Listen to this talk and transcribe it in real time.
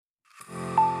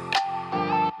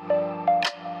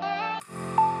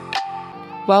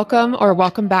Welcome or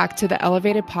welcome back to the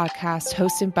Elevated Podcast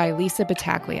hosted by Lisa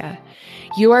Battaglia.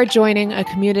 You are joining a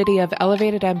community of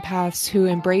elevated empaths who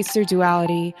embrace their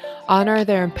duality, honor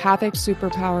their empathic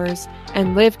superpowers,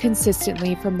 and live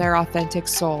consistently from their authentic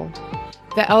soul.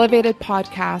 The Elevated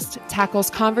Podcast tackles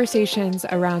conversations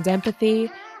around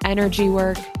empathy, energy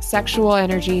work, sexual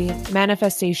energy,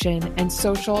 manifestation, and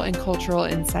social and cultural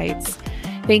insights.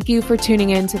 Thank you for tuning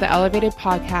in to the Elevated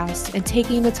Podcast and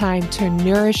taking the time to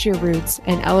nourish your roots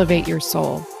and elevate your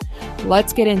soul.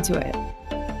 Let's get into it.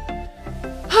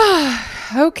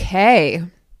 Okay.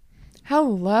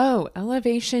 Hello,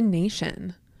 Elevation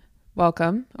Nation.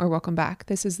 Welcome or welcome back.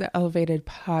 This is the Elevated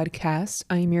Podcast.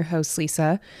 I am your host,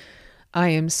 Lisa. I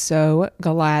am so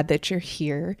glad that you're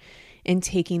here and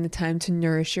taking the time to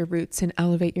nourish your roots and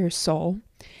elevate your soul.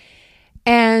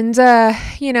 And,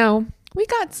 we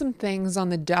got some things on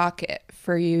the docket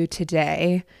for you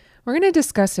today. We're going to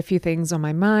discuss a few things on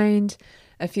my mind,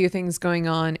 a few things going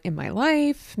on in my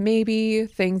life, maybe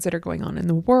things that are going on in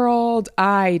the world.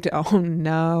 I don't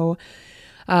know.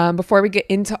 Before we get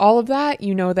into all of that,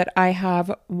 you know that I have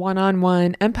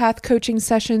one-on-one empath coaching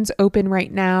sessions open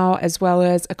right now, as well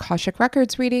as Akashic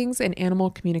Records readings and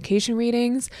animal communication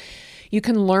readings. You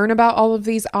can learn about all of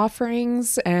these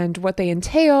offerings and what they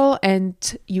entail, and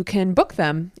you can book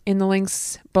them in the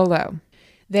links below.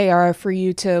 They are for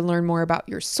you to learn more about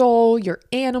your soul, your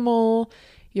animal,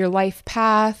 your life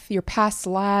path, your past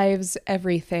lives,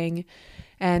 everything.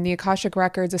 And the Akashic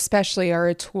Records especially are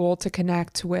a tool to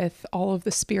connect with all of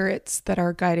the spirits that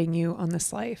are guiding you on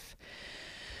this life.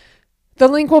 The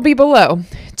link will be below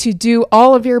to do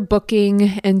all of your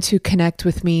booking and to connect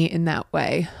with me in that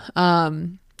way.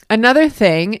 Another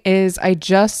thing is I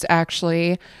just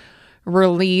actually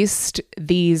released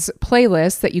these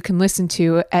playlists that you can listen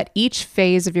to at each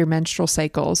phase of your menstrual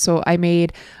cycle. So I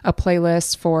made a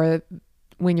playlist for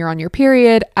when you're on your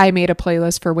period, I made a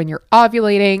playlist for when you're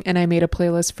ovulating, and I made a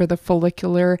playlist for the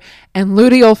follicular and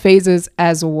luteal phases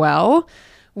as well,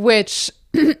 which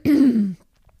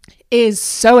is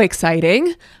so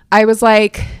exciting.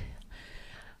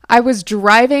 I was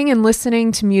driving and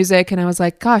listening to music, and I was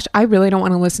like, gosh, I really don't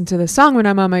want to listen to this song when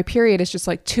I'm on my period. It's just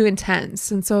like too intense.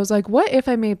 And so I was like, what if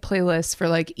I made playlists for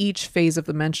like each phase of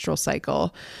the menstrual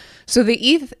cycle? So they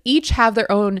each have their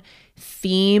own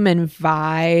theme and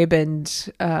vibe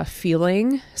and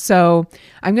feeling. So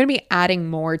I'm going to be adding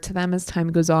more to them as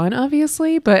time goes on,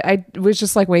 obviously, but I was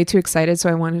just like way too excited. So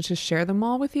I wanted to share them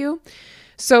all with you.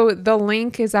 So the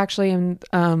link is actually in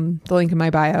the link in my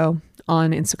bio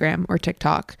on Instagram or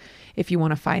TikTok if you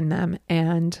want to find them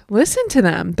and listen to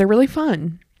them. They're really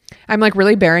fun. I'm like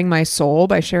really bearing my soul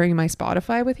by sharing my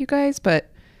Spotify with you guys,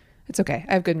 but it's okay.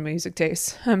 I have good music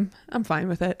taste. I'm fine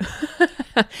with it.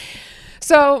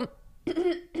 So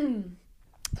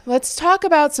let's talk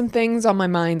about some things on my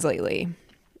minds lately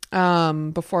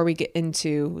before we get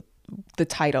into the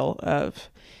title of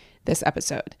this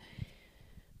episode.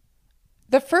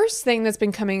 The first thing that's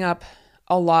been coming up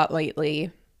a lot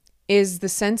lately is the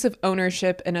sense of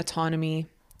ownership and autonomy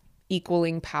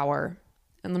equaling power.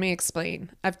 And let me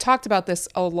explain. I've talked about this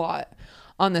a lot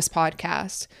on this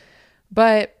podcast,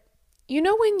 but you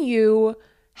know when you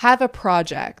have a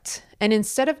project and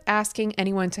instead of asking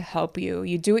anyone to help you,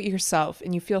 you do it yourself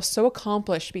and you feel so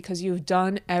accomplished because you've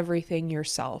done everything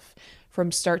yourself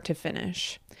from start to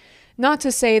finish. Not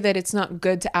to say that it's not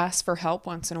good to ask for help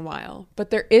once in a while,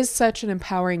 but there is such an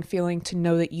empowering feeling to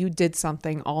know that you did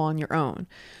something all on your own,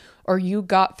 or you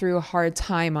got through a hard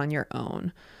time on your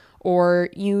own, or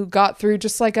you got through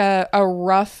just like a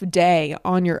rough day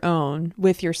on your own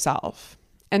with yourself.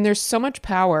 And there's so much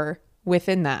power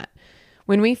within that.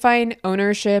 When we find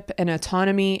ownership and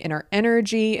autonomy in our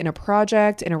energy, in a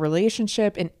project, in a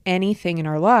relationship, in anything in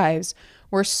our lives,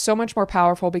 we're so much more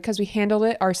powerful because we handle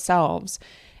it ourselves.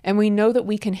 And we know that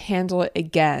we can handle it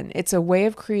again. It's a way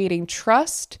of creating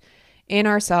trust in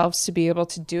ourselves to be able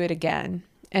to do it again.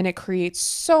 And it creates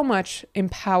so much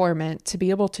empowerment to be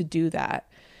able to do that.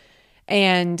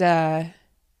 And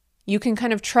you can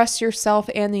kind of trust yourself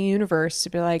and the universe to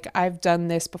be like, I've done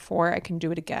this before, I can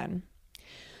do it again.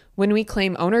 When we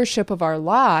claim ownership of our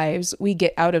lives, we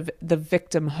get out of the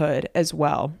victimhood as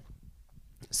well.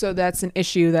 So that's an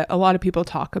issue that a lot of people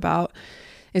talk about,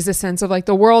 is the sense of like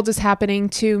the world is happening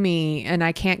to me and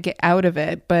I can't get out of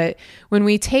it. But when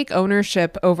we take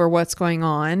ownership over what's going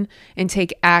on and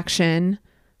take action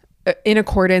in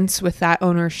accordance with that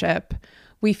ownership,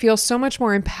 we feel so much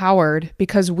more empowered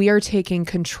because we are taking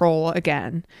control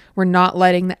again. We're not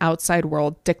letting the outside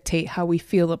world dictate how we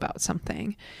feel about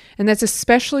something. And that's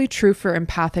especially true for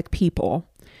empathic people.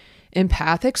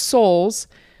 Empathic souls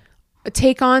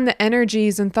take on the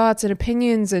energies and thoughts and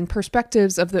opinions and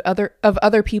perspectives of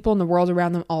other people in the world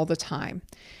around them all the time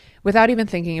without even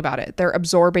thinking about it. They're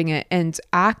absorbing it and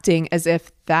acting as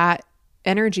if that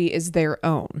energy is their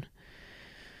own.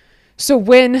 So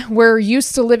when we're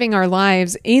used to living our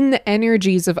lives in the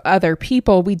energies of other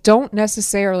people, we don't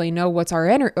necessarily know what's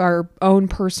our own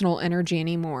personal energy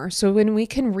anymore. So when we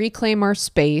can reclaim our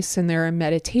space, and there are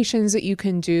meditations that you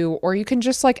can do, or you can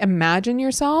just like imagine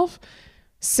yourself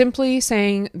simply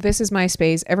saying, "This is my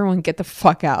space. Everyone get the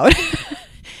fuck out."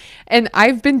 And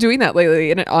I've been doing that lately,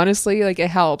 and it honestly, like, it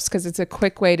helps because it's a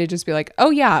quick way to just be like,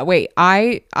 "Oh yeah, wait,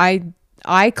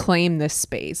 I claim this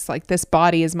space. Like, this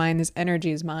body is mine, this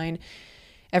energy is mine.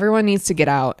 Everyone needs to get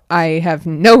out. I have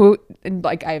no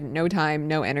time,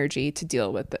 no energy to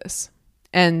deal with this."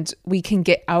 And we can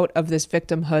get out of this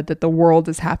victimhood that the world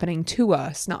is happening to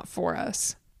us, not for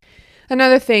us.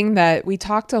 Another thing that we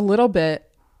talked a little bit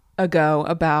ago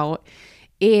about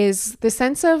is the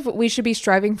sense of we should be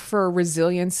striving for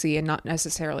resiliency and not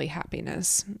necessarily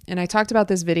happiness. And I talked about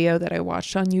this video that I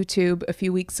watched on YouTube a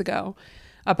few weeks ago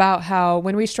about how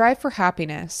when we strive for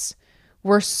happiness,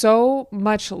 we're so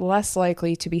much less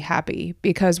likely to be happy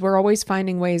because we're always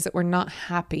finding ways that we're not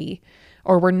happy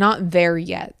or we're not there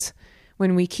yet.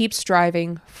 When we keep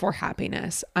striving for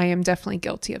happiness, I am definitely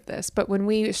guilty of this. But when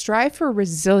we strive for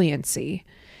resiliency,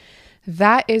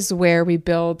 that is where we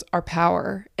build our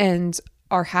power and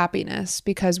our happiness,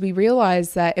 because we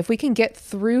realize that if we can get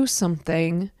through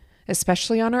something,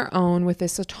 especially on our own with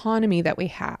this autonomy that we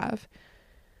have,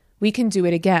 we can do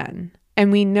it again.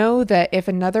 And we know that if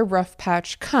another rough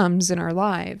patch comes in our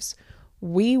lives,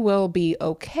 we will be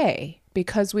okay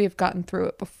because we have gotten through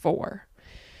it before.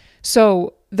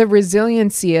 So the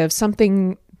resiliency of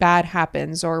something bad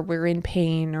happens, or we're in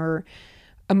pain or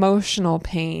emotional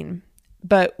pain,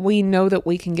 but we know that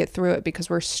we can get through it because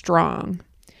we're strong.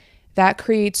 That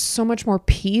creates so much more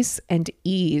peace and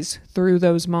ease through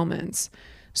those moments.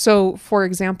 So, for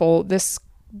example, this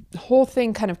whole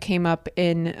thing kind of came up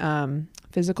in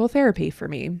physical therapy for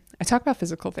me. I talk about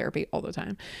physical therapy all the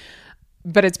time,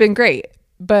 but it's been great.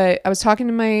 But I was talking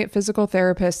to my physical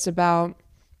therapist about,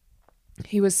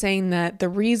 he was saying that the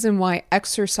reason why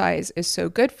exercise is so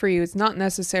good for you is not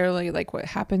necessarily like what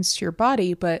happens to your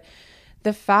body, but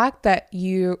the fact that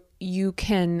you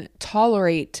can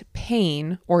tolerate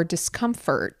pain or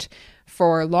discomfort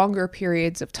for longer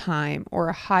periods of time, or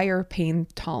a higher pain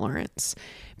tolerance,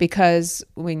 because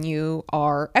when you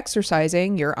are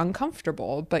exercising, you're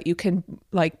uncomfortable, but you can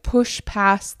like push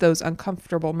past those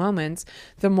uncomfortable moments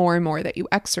the more and more that you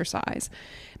exercise.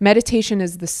 Meditation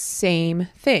is the same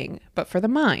thing, but for the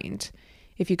mind.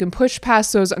 If you can push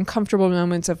past those uncomfortable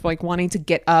moments of like wanting to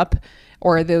get up,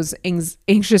 or those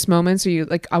anxious moments where you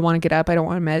like, I want to get up, I don't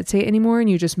want to meditate anymore, and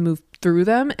you just move through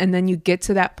them, and then you get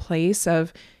to that place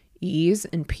of ease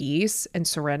and peace and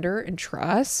surrender and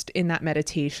trust in that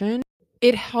meditation,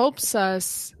 it helps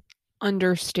us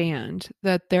understand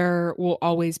that there will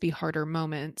always be harder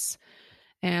moments,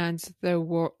 and there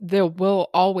will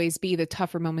always be the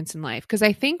tougher moments in life. Because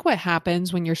I think what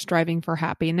happens when you're striving for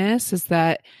happiness is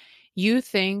that you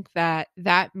think that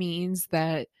that means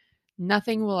that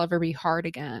nothing will ever be hard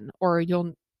again, or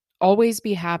you'll always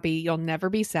be happy, you'll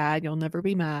never be sad, you'll never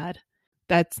be mad.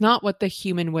 That's not what the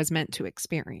human was meant to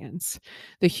experience.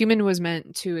 The human was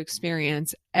meant to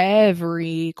experience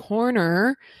every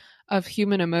corner of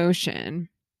human emotion.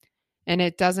 And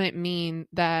it doesn't mean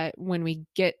that when we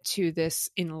get to this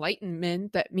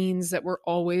enlightenment, that means that we're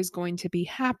always going to be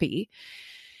happy.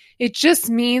 It just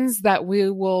means that we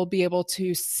will be able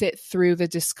to sit through the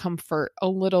discomfort a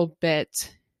little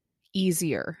bit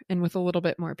easier and with a little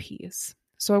bit more peace.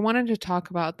 So I wanted to talk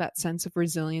about that sense of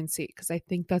resiliency, because I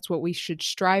think that's what we should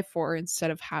strive for instead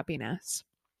of happiness.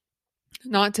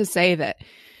 Not to say that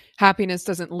happiness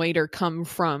doesn't later come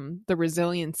from the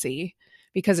resiliency,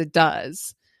 because it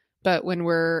does. But when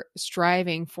we're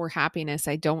striving for happiness,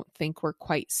 I don't think we're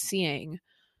quite seeing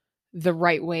the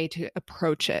right way to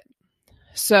approach it.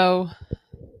 So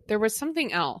there was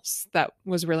something else that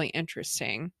was really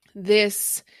interesting.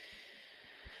 This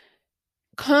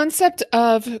concept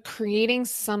of creating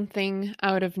something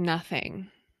out of nothing.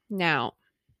 Now,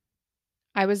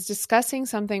 I was discussing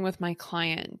something with my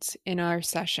client in our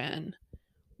session.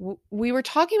 We were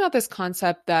talking about this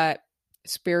concept that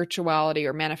spirituality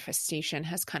or manifestation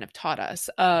has kind of taught us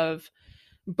of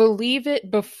believe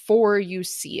it before you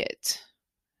see it.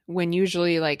 When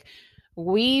usually like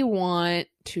we want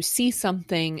to see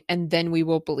something and then we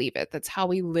will believe it. That's how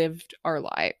we lived our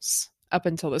lives up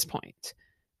until this point.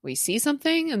 We see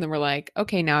something and then we're like,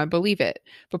 okay, now I believe it.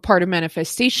 But part of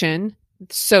manifestation,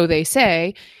 so they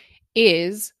say,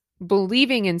 is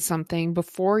believing in something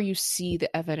before you see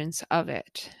the evidence of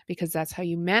it, because that's how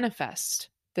you manifest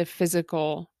the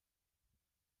physical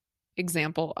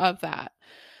example of that.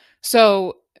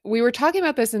 So we were talking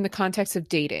about this in the context of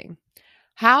dating.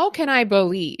 How can I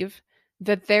believe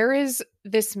that there is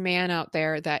this man out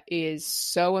there that is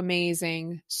so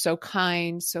amazing, so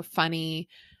kind, so funny,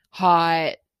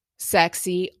 hot,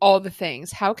 sexy, all the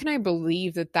things? How can I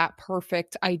believe that that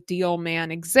perfect, ideal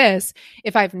man exists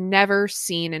if I've never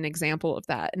seen an example of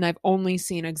that? And I've only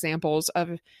seen examples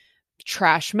of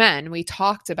trash men. We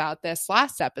talked about this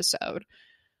last episode,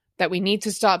 that we need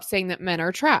to stop saying that men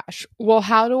are trash. Well,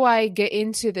 how do I get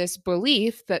into this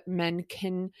belief that men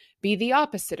can be the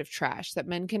opposite of trash, that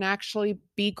men can actually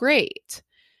be great?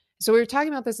 So we were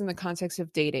talking about this in the context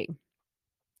of dating.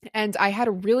 And I had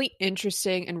a really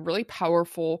interesting and really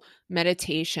powerful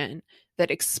meditation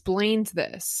that explained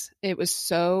this. It was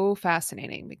so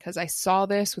fascinating because I saw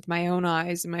this with my own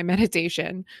eyes in my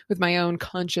meditation, with my own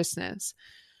consciousness.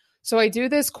 So I do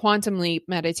this quantum leap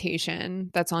meditation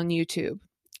that's on YouTube.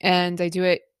 And I do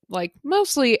it like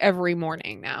mostly every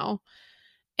morning now.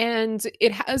 And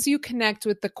it has you connect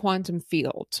with the quantum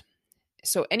field.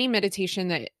 So any meditation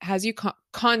that has you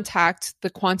contact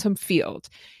the quantum field,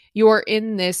 you are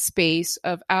in this space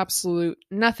of absolute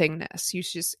nothingness.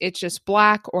 It's just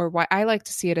black, or white. I like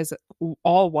to see it as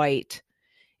all white.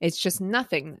 It's just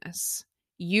nothingness.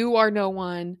 You are no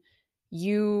one.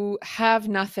 You have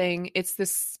nothing. It's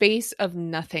this space of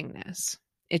nothingness.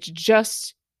 It's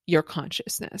just your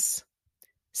consciousness.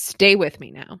 Stay with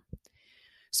me now.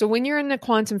 So when you're in the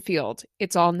quantum field,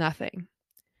 it's all nothing.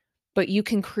 But you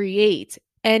can create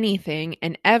anything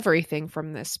and everything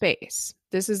from this space.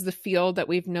 This is the field that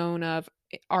we've known of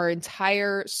our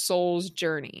entire soul's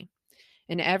journey.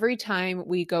 And every time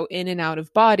we go in and out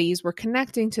of bodies, we're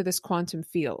connecting to this quantum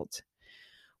field.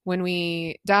 When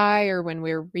we die or when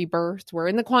we're rebirthed, we're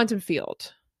in the quantum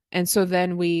field. And so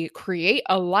then we create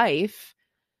a life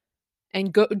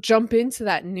and jump into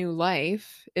that new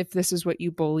life. If this is what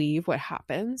you believe, what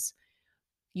happens,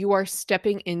 you are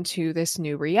stepping into this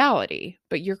new reality,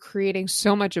 but you're creating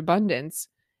so much abundance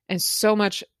and so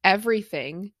much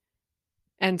everything,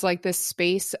 and like this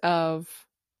space of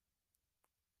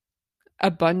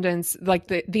abundance, like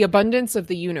the abundance of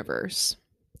the universe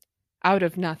out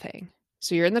of nothing.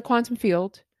 So you're in the quantum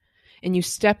field and you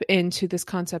step into this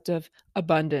concept of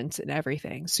abundance and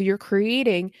everything. So you're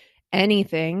creating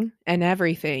anything and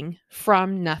everything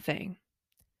from nothing.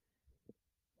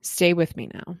 Stay with me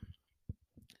now.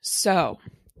 So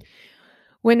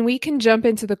when we can jump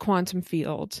into the quantum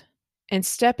field and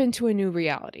step into a new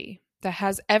reality that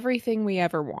has everything we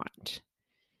ever want,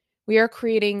 we are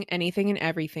creating anything and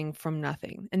everything from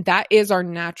nothing. And that is our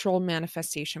natural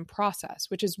manifestation process,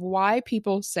 which is why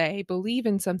people say, believe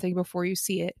in something before you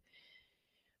see it.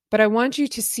 But I want you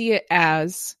to see it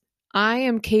as, I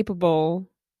am capable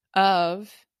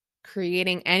of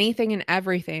creating anything and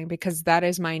everything because that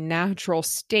is my natural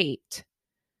state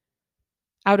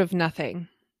out of nothing.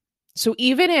 So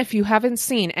even if you haven't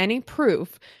seen any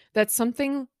proof that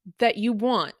something that you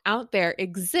want out there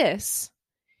exists,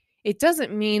 it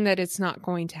doesn't mean that it's not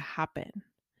going to happen.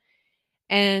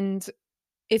 And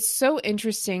it's so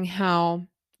interesting how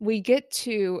we get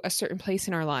to a certain place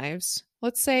in our lives.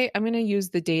 Let's say I'm going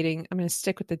to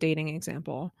stick with the dating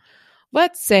example.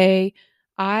 Let's say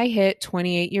I hit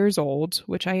 28 years old,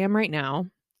 which I am right now,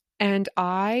 and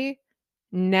I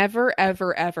never,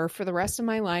 ever, ever for the rest of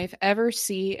my life ever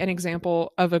see an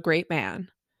example of a great man.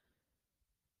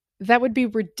 That would be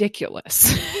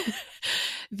ridiculous.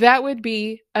 That would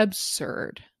be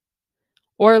absurd.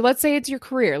 Or let's say it's your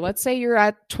career. Let's say you're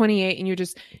at 28 and you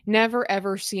just never,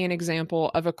 ever see an example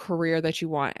of a career that you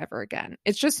want ever again.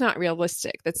 It's just not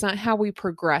realistic. That's not how we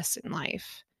progress in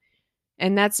life.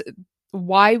 And that's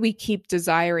why we keep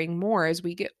desiring more as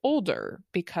we get older,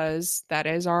 because that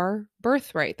is our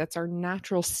birthright. That's our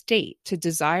natural state, to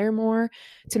desire more,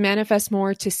 to manifest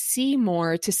more, to see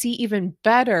even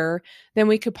better than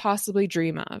we could possibly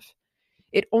dream of.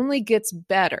 It only gets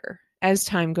better as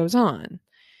time goes on.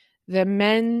 The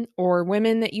men or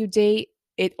women that you date,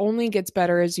 it only gets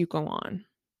better as you go on.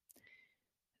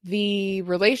 The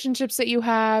relationships that you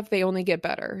have, they only get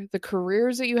better. The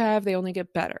careers that you have, they only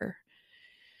get better.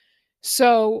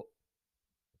 So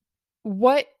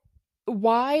why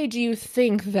do you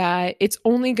think that it's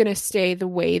only going to stay the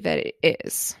way that it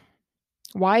is?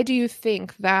 Why do you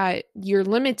think that you're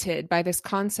limited by this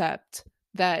concept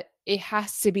that it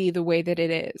has to be the way that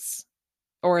it is,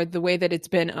 or the way that it's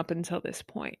been up until this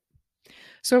point?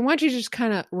 So I want you to just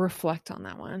kind of reflect on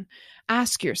that one.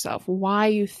 Ask yourself why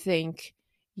you think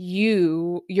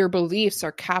your beliefs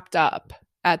are capped up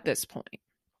at this point.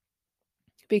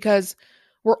 because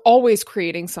we're always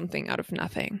creating something out of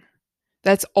nothing.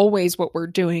 That's always what we're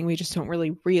doing. We just don't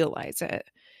really realize it.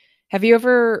 Have you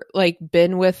ever like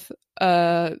been with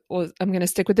I'm going to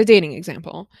stick with the dating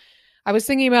example. I was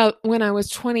thinking about when I was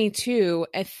 22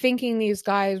 and thinking these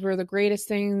guys were the greatest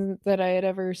thing that I had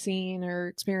ever seen or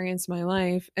experienced in my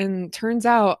life. And turns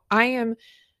out I am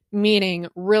meeting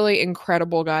really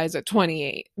incredible guys at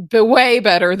 28, but way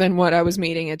better than what I was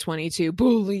meeting at 22.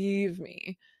 Believe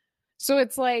me. So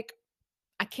it's like,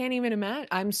 I can't even imagine.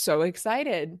 I'm so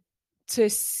excited to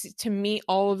meet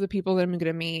all of the people that I'm going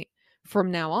to meet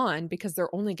from now on because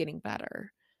they're only getting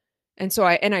better. And so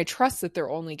I trust that they're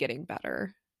only getting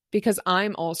better because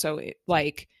I'm also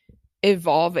like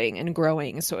evolving and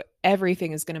growing. So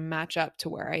everything is going to match up to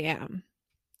where I am.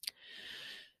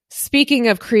 Speaking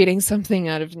of creating something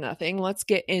out of nothing, let's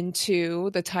get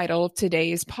into the title of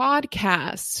today's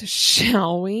podcast,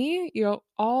 shall we? You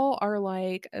all are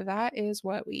like, that is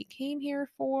what we came here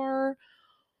for.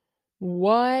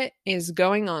 What is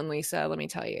going on, Lisa? Let me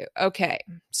tell you. Okay,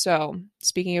 so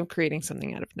speaking of creating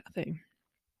something out of nothing,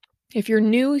 if you're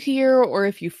new here or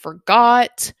if you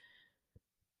forgot,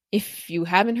 if you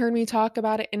haven't heard me talk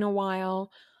about it in a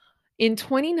while, in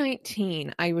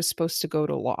 2019, I was supposed to go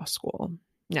to law school.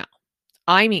 Now,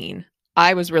 I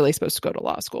was really supposed to go to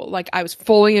law school. Like, I was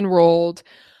fully enrolled.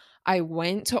 I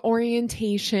went to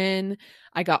orientation.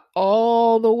 I got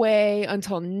all the way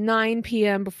until 9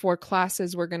 p.m. before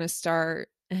classes were going to start.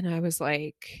 And I was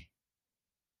like,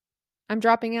 I'm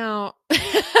dropping out.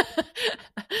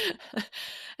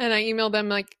 And I emailed them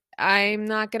like, I'm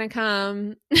not going to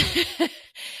come.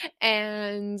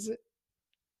 And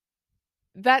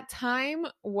that time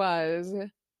was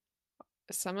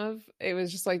it was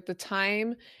just like the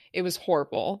time, it was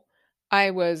horrible.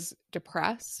 I was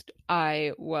depressed.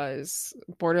 I was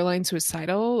borderline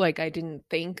suicidal. Like, I didn't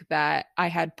think that I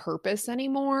had purpose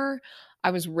anymore.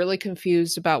 I was really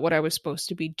confused about what I was supposed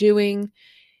to be doing,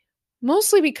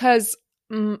 mostly because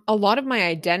a lot of my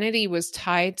identity was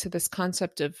tied to this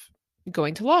concept of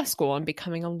going to law school and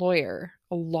becoming a lawyer.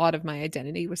 A lot of my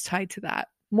identity was tied to that,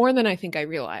 more than I think I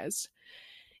realized.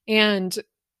 And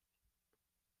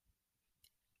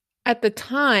at the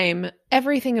time,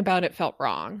 everything about it felt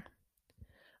wrong.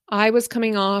 I was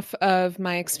coming off of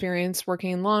my experience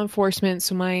working in law enforcement,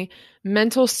 so my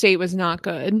mental state was not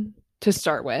good to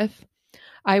start with.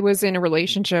 I was in a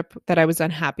relationship that I was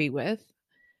unhappy with.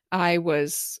 I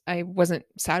wasn't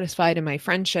satisfied in my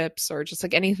friendships or just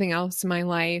like anything else in my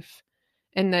life.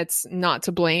 And that's not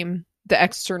to blame the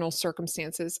external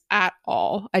circumstances at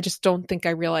all. I just don't think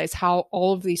I realized how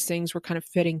all of these things were kind of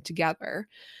fitting together.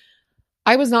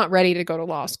 I was not ready to go to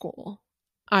law school.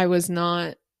 I was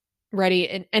not ready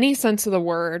in any sense of the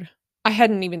word. I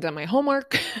hadn't even done my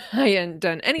homework. I hadn't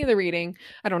done any of the reading.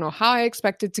 I don't know how I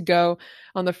expected to go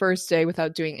on the first day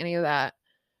without doing any of that.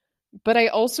 But I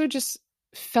also just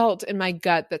felt in my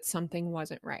gut that something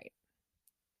wasn't right.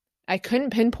 I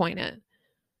couldn't pinpoint it.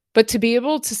 But to be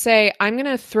able to say, I'm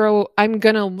going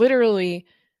to literally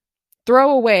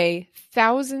throw away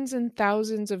thousands and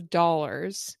thousands of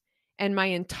dollars and my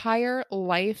entire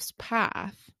life's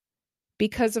path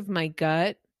because of my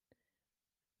gut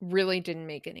really didn't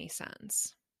make any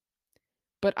sense.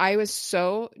 But I was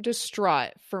so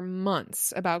distraught for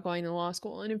months about going to law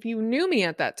school. And if you knew me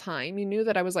at that time, you knew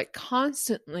that I was like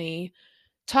constantly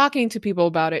talking to people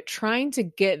about it, trying to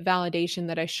get validation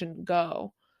that I shouldn't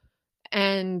go.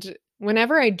 And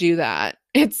whenever I do that,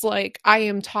 it's like I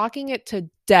am talking it to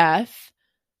death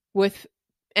with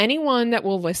anyone that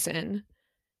will listen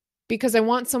because I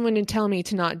want someone to tell me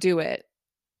to not do it.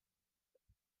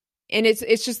 And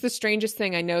it's just the strangest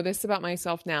thing. I know this about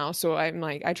myself now. So I'm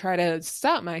like, I try to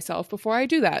stop myself before I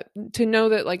do that, to know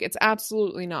that like it's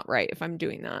absolutely not right if I'm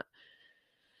doing that.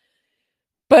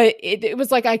 But it was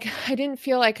like I didn't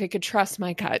feel like I could trust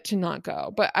my gut to not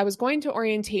go. But I was going to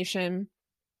orientation.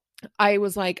 I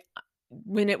was like,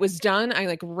 when it was done, I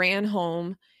like ran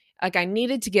home. Like, I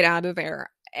needed to get out of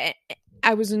there.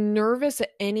 I was nervous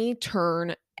at any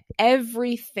turn.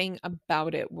 Everything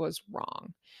about it was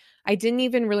wrong. I didn't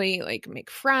even really like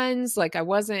make friends. Like, I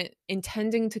wasn't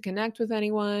intending to connect with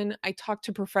anyone. I talked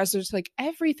to professors. Like,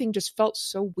 everything just felt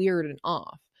so weird and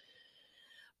off.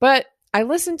 But I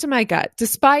listened to my gut,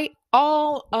 despite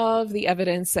all of the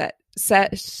evidence that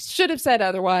should have said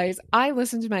otherwise. I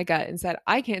listened to my gut and said,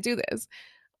 I can't do this.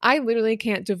 I literally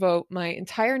can't devote my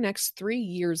entire next 3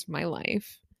 years of my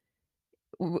life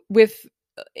with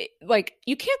like,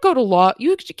 you can't go to law.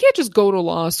 You can't just go to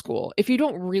law school if you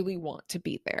don't really want to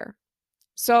be there.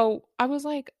 So I was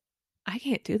like, I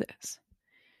can't do this.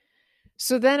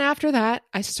 So then after that,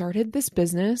 I started this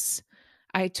business.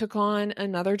 I took on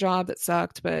another job that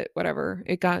sucked, but whatever.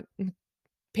 It got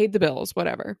paid the bills,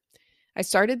 whatever. I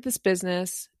started this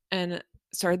business and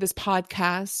started this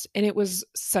podcast, and it was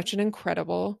such an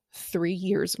incredible 3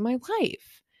 years of my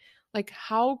life. Like,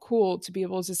 how cool to be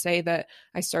able to say that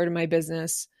I started my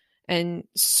business and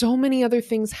so many other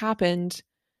things happened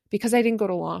because I didn't go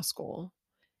to law school.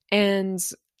 And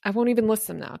I won't even list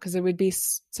them now because it would be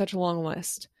such a long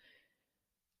list.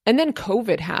 And then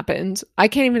COVID happened. I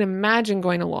can't even imagine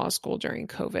going to law school during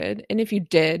COVID. And if you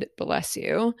did, bless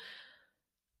you.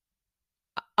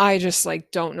 I just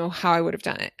like don't know how I would have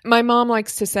done it. My mom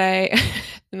likes to say,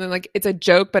 and then like it's a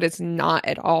joke, but it's not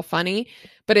at all funny,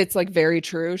 but it's like very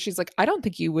true. She's like, I don't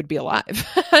think you would be alive.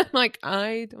 I'm like,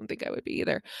 I don't think I would be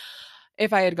either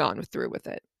if I had gone through with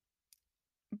it.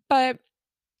 But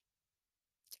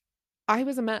I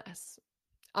was a mess.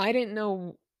 I didn't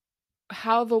know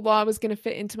how the law was going to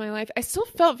fit into my life. I still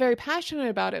felt very passionate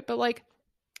about it, but like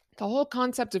the whole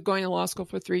concept of going to law school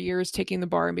for 3 years, taking the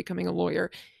bar and becoming a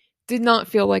lawyer did not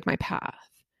feel like my path.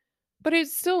 But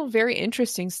it's still very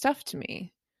interesting stuff to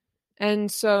me. And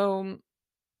so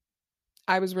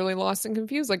I was really lost and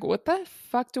confused. Like, what the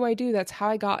fuck do I do? That's how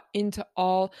I got into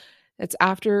all that's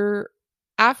after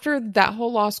that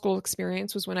whole law school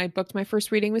experience was when I booked my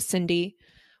first reading with Cindy,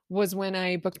 was when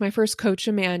I booked my first coach,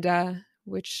 Amanda,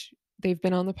 which they've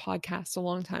been on the podcast a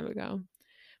long time ago.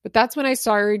 But that's when I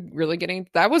started really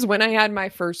that was when I had my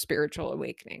first spiritual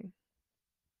awakening.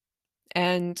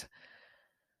 And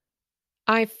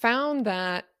I found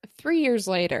that 3 years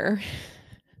later,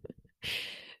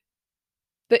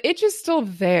 the itch is still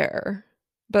there,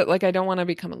 but like I don't want to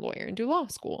become a lawyer and do law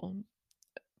school.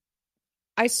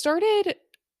 I started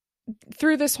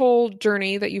through this whole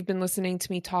journey that you've been listening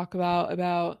to me talk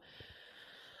about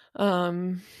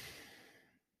trying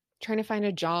to find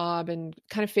a job and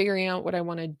kind of figuring out what I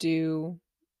want to do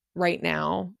right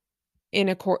now in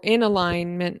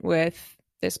alignment with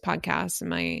this podcast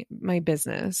and my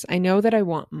business. I know that I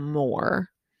want more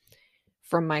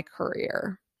from my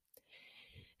career.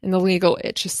 And the legal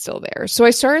itch is still there. So I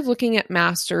started looking at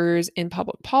masters in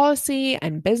public policy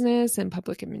and business and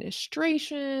public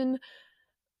administration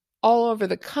all over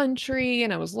the country.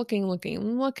 And I was looking.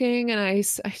 And I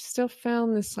still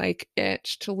found this like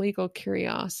itch to legal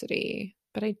curiosity,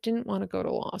 but I didn't want to go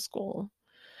to law school.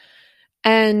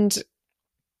 And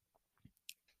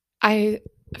I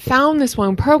found this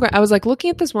one program. I was like looking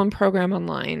at this one program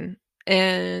online,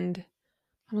 and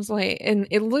I was like, and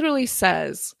it literally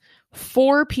says,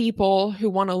 for people who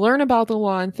want to learn about the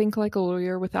law and think like a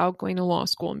lawyer without going to law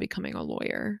school and becoming a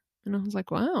lawyer. And I was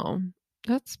like, wow,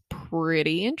 that's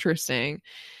pretty interesting.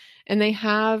 And they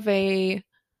have a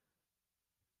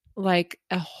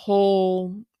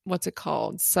whole, what's it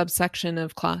called, subsection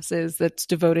of classes that's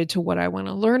devoted to what I want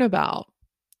to learn about.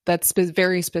 That's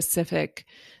very specific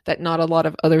that not a lot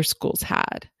of other schools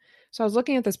had. So I was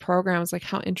looking at this program. I was like,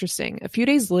 how interesting. A few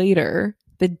days later,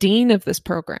 the dean of this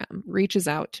program reaches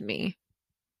out to me.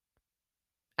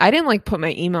 I didn't like put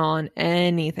my email on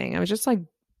anything. I was just like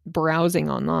browsing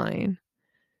online.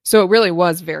 So it really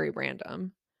was very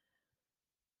random.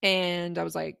 And I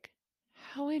was like,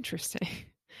 how interesting.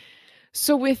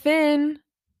 So within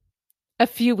a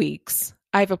few weeks,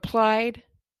 I've applied,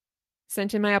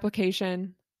 sent in my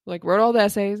application, like wrote all the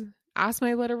essays, asked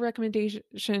my letter of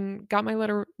recommendation, got my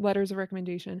letters of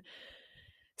recommendation,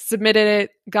 submitted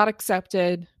it, got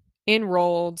accepted,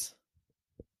 enrolled.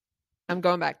 I'm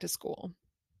going back to school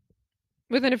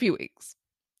within a few weeks.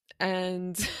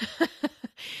 And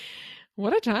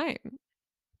what a time.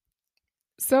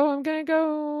 So I'm going to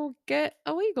go get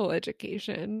a legal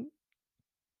education,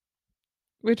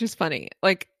 which is funny.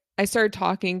 Like I started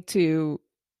talking to,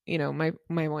 my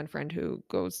one friend who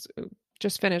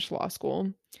just finished law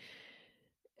school.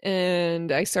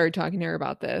 And I started talking to her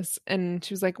about this, and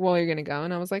she was like, well, you're going to go.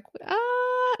 And I was like,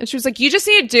 and she was like, you just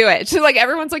need to do it. She's like,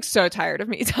 everyone's like so tired of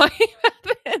me talking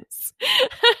about this.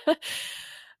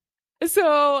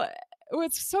 So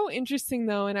what's so interesting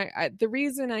though, and I the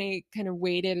reason I kind of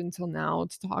waited until now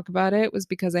to talk about it was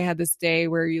because I had this day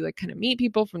where you like kind of meet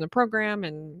people from the program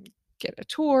and get a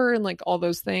tour and like all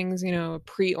those things, a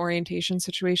pre-orientation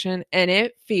situation. And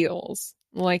it feels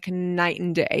like night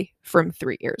and day from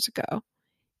 3 years ago.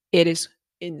 It is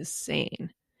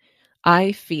insane.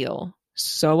 I feel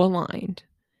so aligned,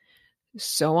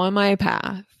 so on my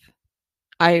path.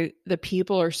 The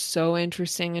people are so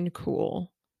interesting and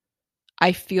cool.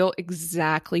 I feel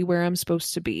exactly where I'm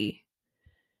supposed to be.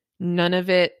 None of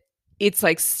it's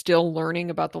like still learning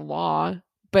about the law,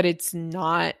 but it's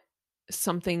not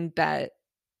something that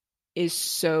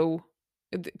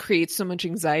creates so much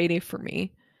anxiety for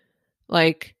me.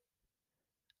 Like,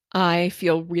 I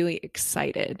feel really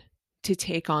excited to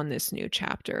take on this new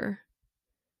chapter.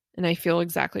 And I feel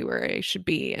exactly where I should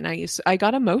be. And I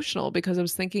got emotional because I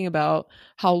was thinking about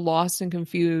how lost and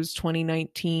confused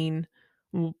 2019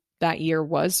 that year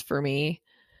was for me.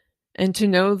 And to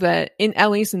know that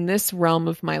at least in this realm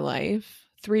of my life,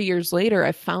 3 years later,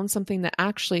 I found something that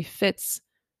actually fits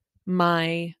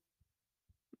my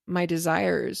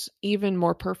desires even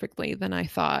more perfectly than I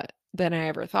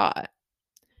ever thought.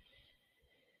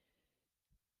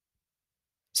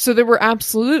 So there were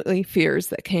absolutely fears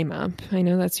that came up. I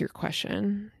know that's your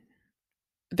question.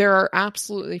 There are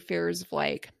absolutely fears of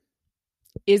like,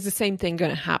 is the same thing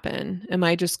going to happen? Am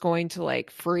I just going to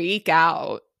like freak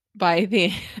out by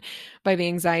the by the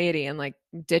anxiety and like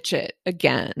ditch it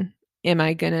again? Am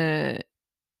I going to,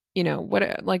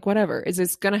 whatever. Is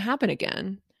this going to happen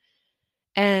again?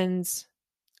 And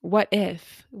what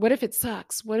if? What if it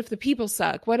sucks? What if the people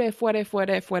suck? What if?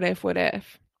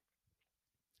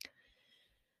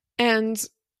 And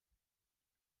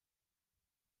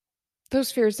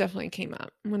those fears definitely came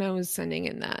up when I was sending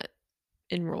in that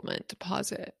enrollment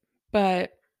deposit.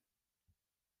 But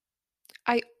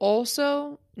I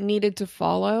also needed to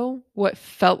follow what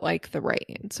felt like the right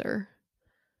answer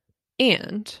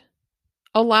and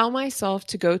allow myself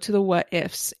to go to the what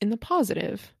ifs in the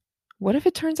positive. What if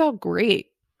it turns out great?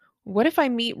 What if I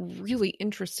meet really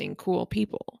interesting, cool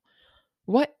people?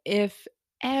 What if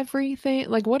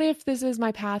what if this is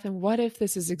my path and what if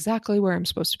this is exactly where I'm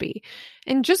supposed to be?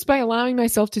 And just by allowing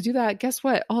myself to do that, guess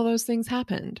what? All those things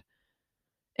happened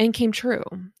and came true.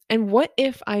 And what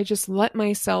if I just let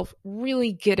myself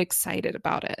really get excited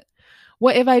about it?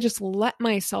 What if I just let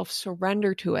myself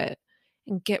surrender to it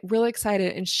and get real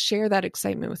excited and share that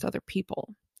excitement with other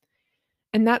people?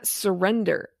 And that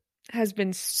surrender has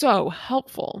been so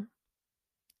helpful.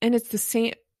 And it's the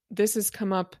same, this has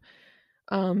come up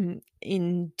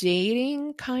in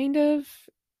dating, kind of.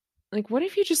 Like, what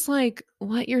if you just like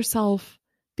let yourself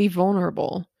be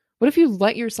vulnerable? What if you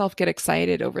let yourself get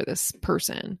excited over this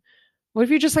person? What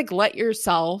if you just like let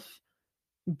yourself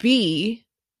be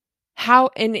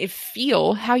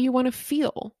feel how you want to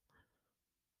feel,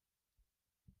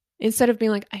 instead of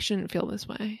being like, I shouldn't feel this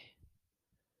way,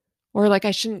 or like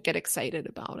I shouldn't get excited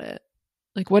about it?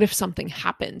 Like, what if something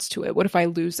happens to it? What if I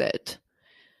lose it?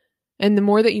 And the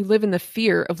more that you live in the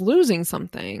fear of losing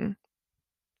something,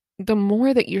 the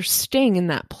more that you're staying in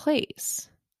that place.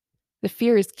 The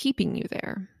fear is keeping you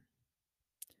there.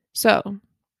 So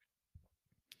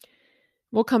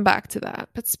we'll come back to that.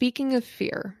 But speaking of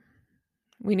fear,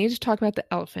 we need to talk about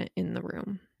the elephant in the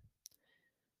room.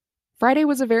 Friday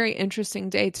was a very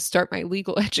interesting day to start my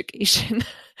legal education.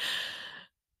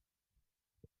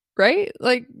 Right?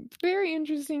 Like, very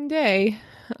interesting day.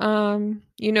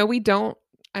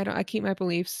 I keep my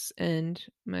beliefs and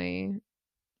my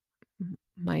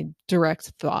direct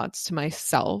thoughts to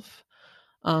myself.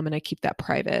 And I keep that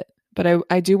private. But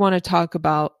I do want to talk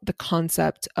about the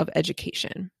concept of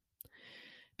education,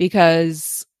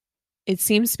 because it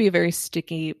seems to be a very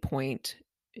sticky point,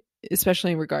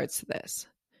 especially in regards to this.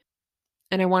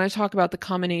 And I want to talk about the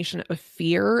combination of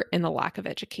fear and the lack of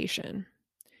education,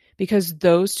 because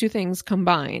those two things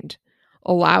combined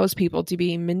allows people to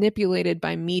be manipulated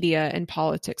by media and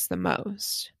politics the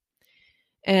most.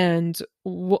 And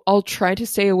I'll try to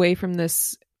stay away from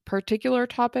this particular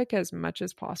topic as much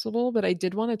as possible, but I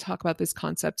did want to talk about this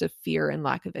concept of fear and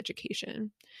lack of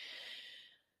education.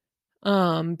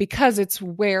 Because it's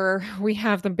where we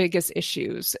have the biggest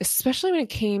issues, especially when it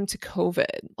came to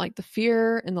COVID, like the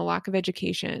fear and the lack of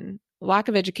education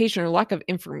or lack of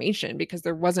information, because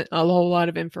there wasn't a whole lot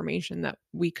of information that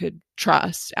we could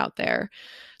trust out there.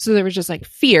 So there was just like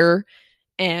fear,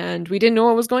 and we didn't know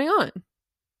what was going on.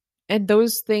 And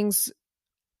those things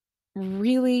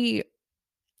really,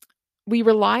 we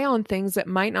rely on things that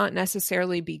might not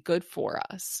necessarily be good for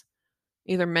us,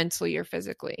 either mentally or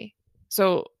physically.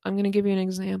 So I'm going to give you an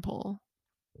example.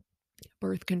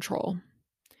 Birth control.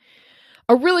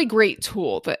 A really great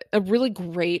tool, a really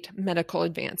great medical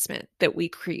advancement that we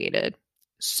created.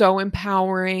 So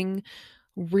empowering,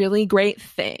 really great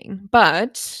thing.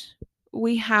 But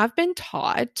we have been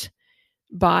taught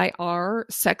by our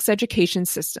sex education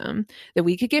system that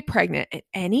we could get pregnant at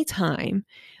any time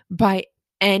by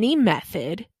any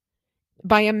method,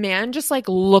 by a man just like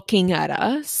looking at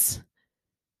us.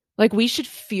 Like, we should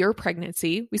fear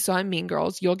pregnancy. We saw in Mean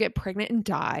Girls, you'll get pregnant and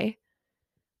die.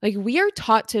 Like, we are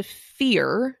taught to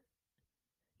fear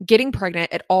getting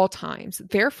pregnant at all times.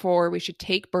 Therefore, we should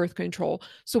take birth control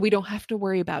so we don't have to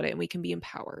worry about it and we can be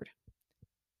empowered.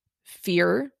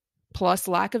 Fear plus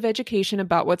lack of education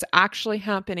about what's actually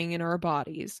happening in our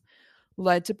bodies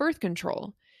led to birth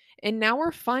control. And now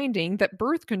we're finding that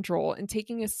birth control and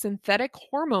taking a synthetic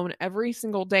hormone every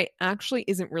single day actually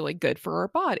isn't really good for our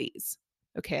bodies.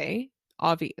 Okay,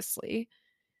 obviously.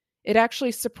 It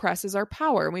actually suppresses our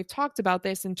power. And we've talked about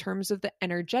this in terms of the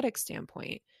energetic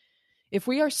standpoint. If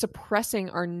we are suppressing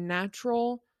our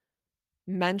natural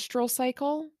menstrual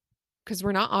cycle, because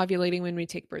we're not ovulating when we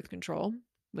take birth control,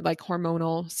 with like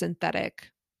hormonal synthetic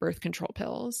birth control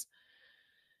pills,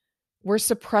 we're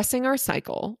suppressing our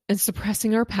cycle and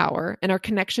suppressing our power and our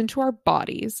connection to our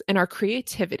bodies and our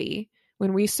creativity.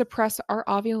 When we suppress our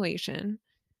ovulation,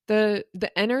 the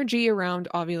energy around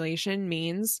ovulation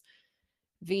means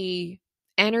the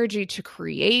energy to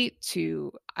create,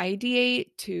 to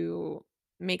ideate, to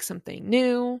make something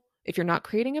new if you're not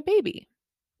creating a baby.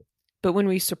 But when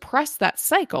we suppress that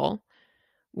cycle,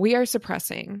 we are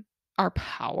suppressing our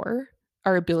power,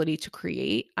 our ability to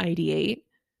create, ideate,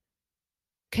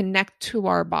 connect to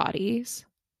our bodies,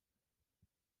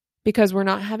 because we're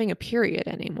not having a period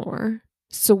anymore.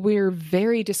 So we're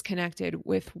very disconnected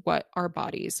with what our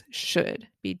bodies should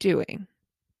be doing.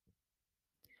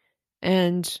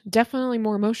 And definitely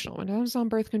more emotional. When I was on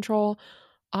birth control,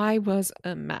 I was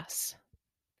a mess.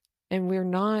 And we're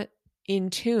not in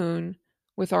tune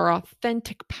with our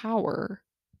authentic power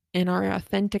and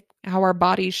how our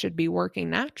bodies should be working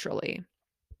naturally.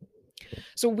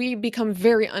 So we become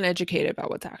very uneducated about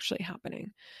what's actually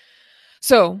happening.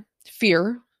 So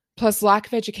fear plus lack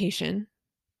of education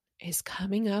is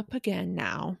coming up again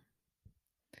now.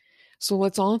 So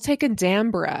let's all take a damn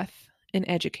breath and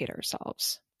educate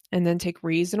ourselves, and then take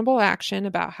reasonable action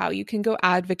about how you can go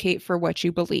advocate for what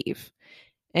you believe.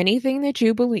 Anything that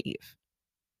you believe.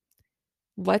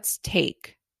 Let's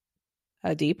take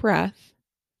a deep breath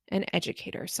and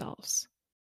educate ourselves.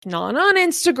 Not on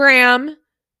Instagram,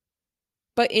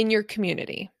 but in your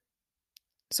community.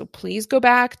 So please go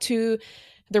back to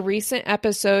the recent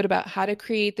episode about how to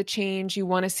create the change you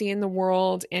want to see in the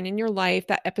world and in your life.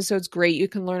 That episode's great. You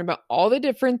can learn about all the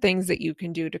different things that you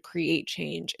can do to create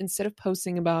change instead of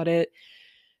posting about it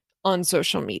on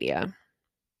social media.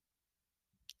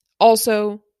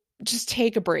 Also, just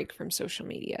take a break from social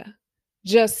media.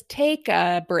 Just take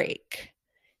a break.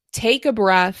 Take a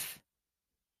breath.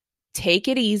 Take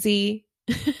it easy.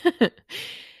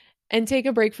 And take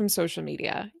a break from social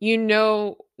media. You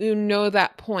know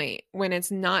that point when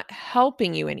it's not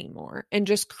helping you anymore and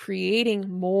just creating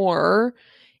more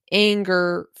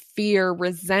anger, fear,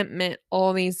 resentment,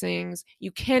 all these things.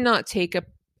 You cannot take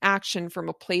action from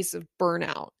a place of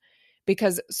burnout,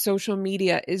 because social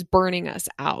media is burning us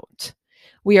out.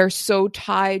 We are so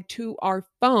tied to our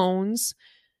phones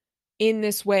in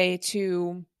this way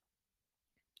to,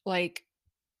 like,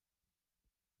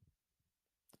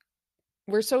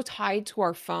 we're so tied to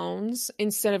our phones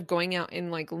instead of going out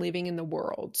and like living in the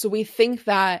world. So we think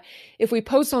that if we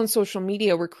post on social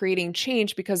media, we're creating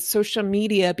change because social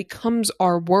media becomes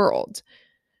our world.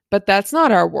 But that's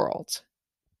not our world.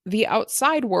 The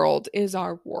outside world is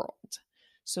our world.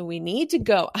 So we need to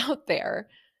go out there.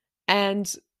 And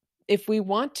if we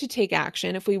want to take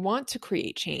action, if we want to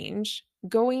create change,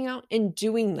 going out and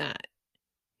doing that,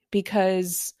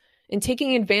 and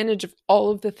taking advantage of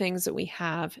all of the things that we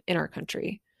have in our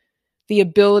country, the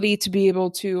ability to be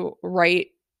able to write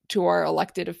to our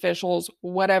elected officials,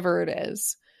 whatever it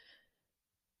is,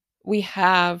 we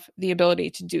have the ability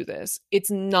to do this. It's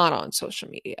not on social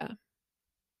media.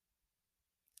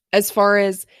 As far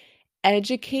as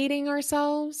educating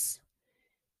ourselves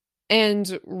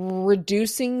and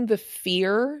reducing the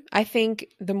fear, I think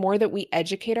the more that we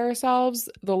educate ourselves,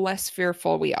 the less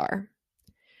fearful we are.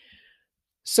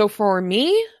 So for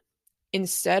me,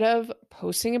 instead of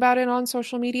posting about it on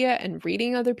social media and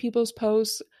reading other people's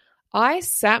posts, I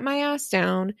sat my ass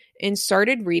down and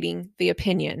started reading the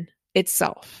opinion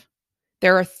itself.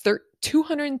 There are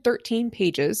 213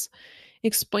 pages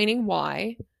explaining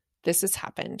why this has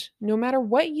happened. No matter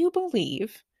what you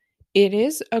believe, it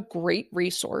is a great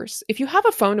resource. If you have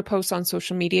a phone to post on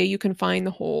social media, you can find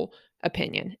the whole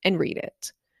opinion and read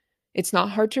it. It's not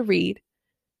hard to read.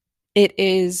 It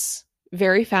is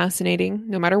very fascinating,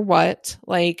 no matter what.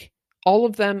 Like, all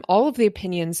of the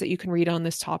opinions that you can read on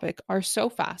this topic are so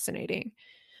fascinating.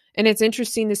 And it's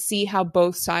interesting to see how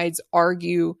both sides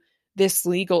argue this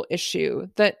legal issue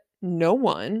that no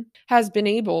one has been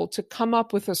able to come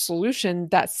up with a solution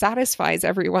that satisfies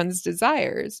everyone's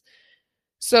desires.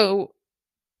 So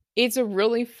it's a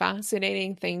really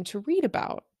fascinating thing to read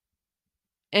about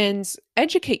and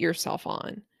educate yourself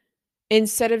on,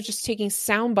 instead of just taking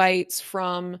sound bites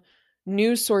from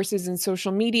news sources and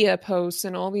social media posts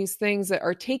and all these things that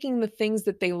are taking the things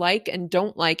that they like and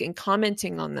don't like and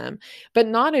commenting on them, but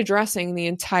not addressing the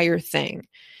entire thing.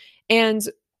 And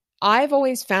I've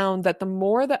always found that the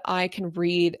more that I can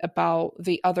read about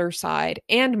the other side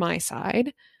and my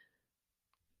side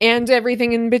and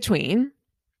everything in between,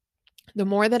 the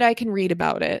more that I can read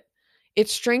about it, it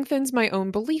strengthens my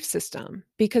own belief system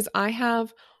because I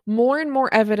have more and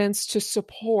more evidence to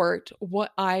support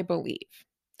what I believe.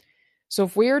 So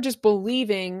if we're just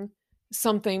believing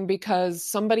something because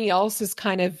somebody else has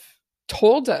kind of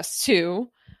told us to,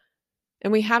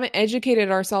 and we haven't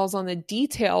educated ourselves on the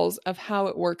details of how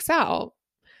it works out,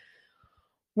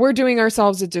 we're doing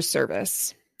ourselves a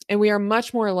disservice. And we are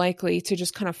much more likely to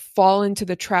just kind of fall into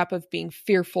the trap of being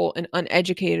fearful and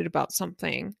uneducated about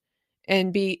something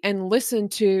and listen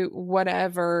to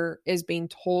whatever is being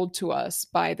told to us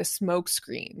by the smoke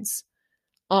screens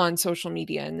on social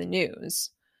media and the news.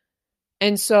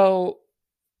 And so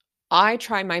I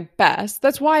try my best.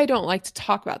 That's why I don't like to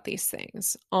talk about these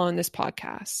things on this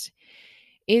podcast,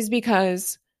 is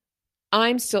because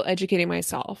I'm still educating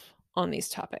myself on these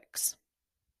topics.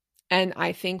 And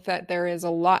I think that there is a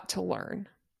lot to learn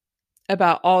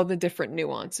about all the different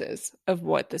nuances of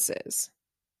what this is.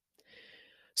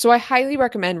 So I highly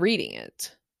recommend reading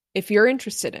it. If you're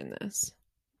interested in this,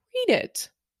 read it.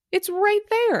 It's right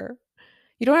there.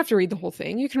 You don't have to read the whole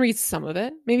thing. You can read some of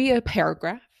it, maybe a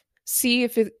paragraph. See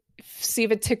if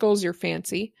it tickles your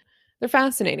fancy. They're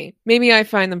fascinating. Maybe I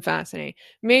find them fascinating.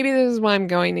 Maybe this is why I'm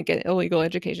going to get illegal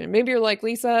education. Maybe you're like,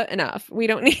 Lisa, enough. We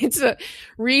don't need to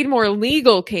read more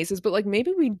legal cases, but like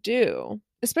maybe we do,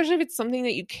 especially if it's something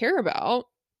that you care about.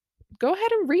 Go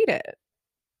ahead and read it.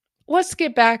 Let's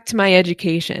get back to my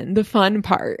education, the fun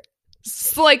part.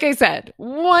 So like I said,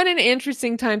 what an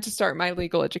interesting time to start my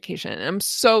legal education. I'm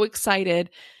so excited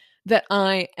that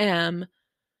I am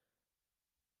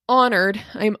honored.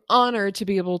 I'm honored to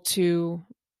be able to,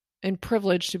 and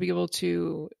privileged to be able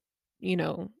to,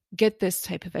 get this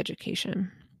type of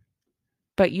education.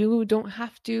 But you don't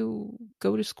have to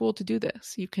go to school to do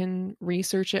this. You can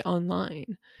research it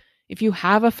online. If you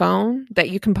have a phone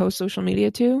that you can post social media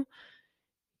to,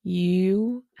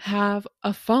 you have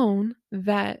a phone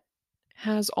that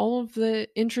has all of the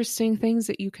interesting things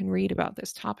that you can read about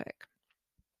this topic.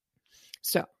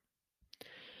 So,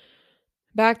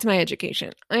 back to my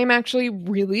education. I'm actually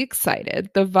really excited.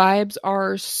 The vibes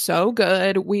are so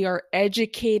good. We are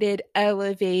educated,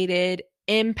 elevated,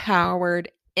 empowered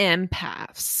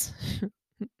empaths.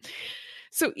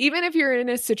 So even if you're in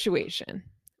a situation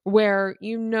where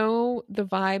the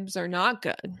vibes are not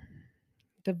good,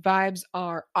 the vibes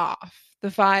are off, the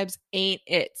vibes ain't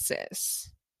it,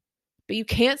 sis, but you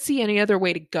can't see any other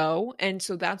way to go. And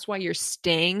so that's why you're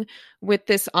staying with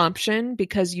this option,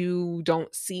 because you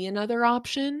don't see another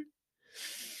option.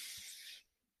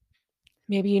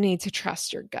 Maybe you need to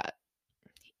trust your gut,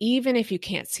 even if you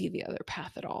can't see the other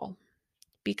path at all,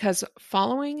 because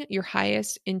following your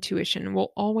highest intuition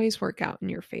will always work out in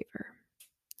your favor.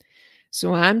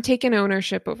 So I'm taking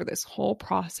ownership over this whole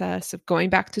process of going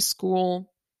back to school,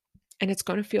 and it's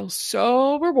going to feel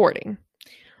so rewarding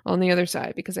on the other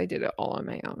side because I did it all on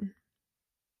my own.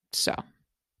 So,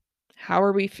 how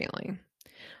are we feeling?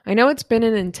 I know it's been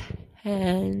an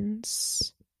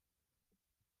intense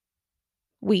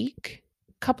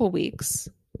couple weeks.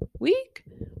 Week.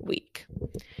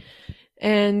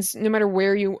 And no matter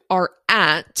where you are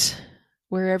at,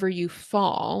 wherever you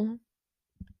fall,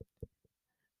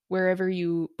 whatever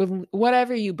you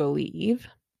believe,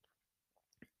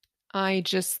 I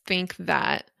just think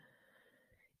that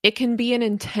it can be an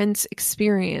intense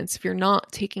experience if you're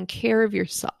not taking care of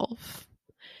yourself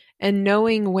and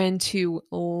knowing when to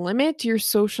limit your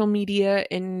social media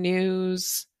and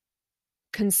news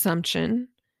consumption.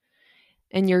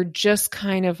 And you're just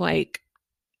kind of like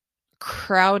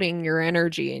crowding your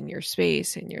energy and your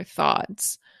space and your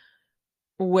thoughts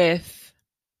with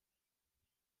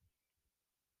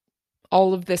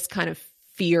all of this kind of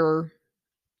fear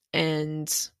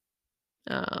and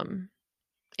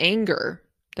anger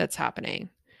that's happening.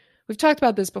 We've talked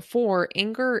about this before.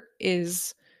 Anger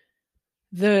is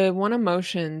the one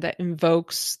emotion that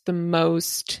invokes the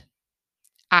most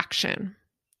action.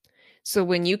 So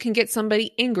when you can get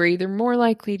somebody angry, they're more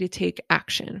likely to take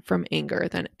action from anger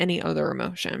than any other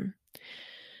emotion,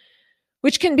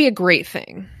 which can be a great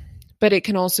thing, but it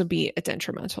can also be a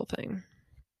detrimental thing.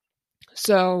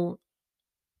 So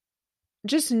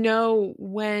just know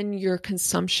when your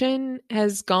consumption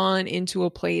has gone into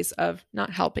a place of not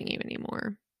helping you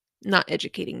anymore, not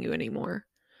educating you anymore.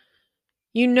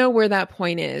 You know where that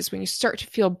point is when you start to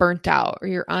feel burnt out, or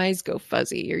your eyes go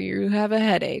fuzzy, or you have a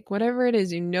headache, whatever it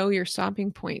is, you know your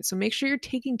stopping point. So make sure you're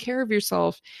taking care of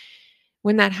yourself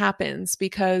when that happens,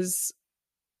 because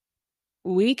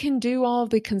we can do all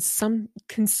the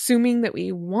consuming that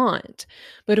we want.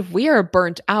 But if we are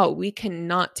burnt out, we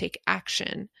cannot take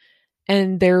action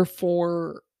and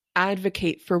therefore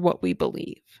advocate for what we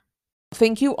believe.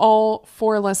 Thank you all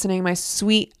for listening, my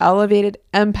sweet elevated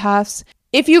empaths.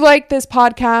 If you like this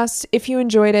podcast, if you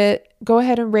enjoyed it, go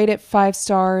ahead and rate it 5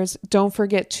 stars. Don't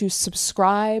forget to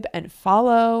subscribe and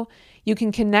follow. You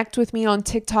can connect with me on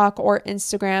TikTok or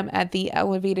Instagram at The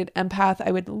Elevated Empath.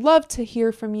 I would love to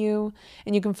hear from you.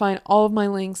 And you can find all of my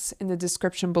links in the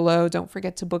description below. Don't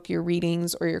forget to book your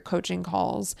readings or your coaching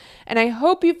calls. And I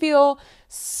hope you feel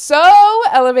so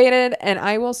elevated, and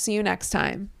I will see you next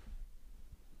time.